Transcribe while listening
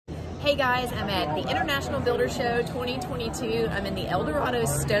Hey guys, I'm at the International Builder Show 2022. I'm in the Eldorado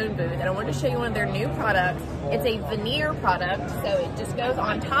Stone booth and I wanted to show you one of their new products. It's a veneer product, so it just goes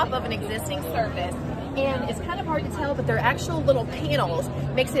on top of an existing surface. And it's kind of hard to tell, but they're actual little panels.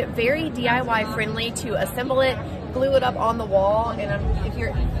 Makes it very DIY friendly to assemble it, glue it up on the wall. And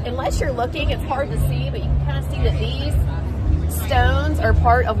unless you're looking, it's hard to see, but you can kind of see that these stones are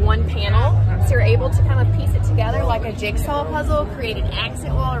part of one panel. So you're able to kind of piece it together like a jigsaw puzzle, create an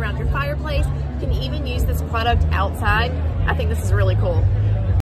accent wall around your fireplace. You can even use this product outside. I think this is really cool.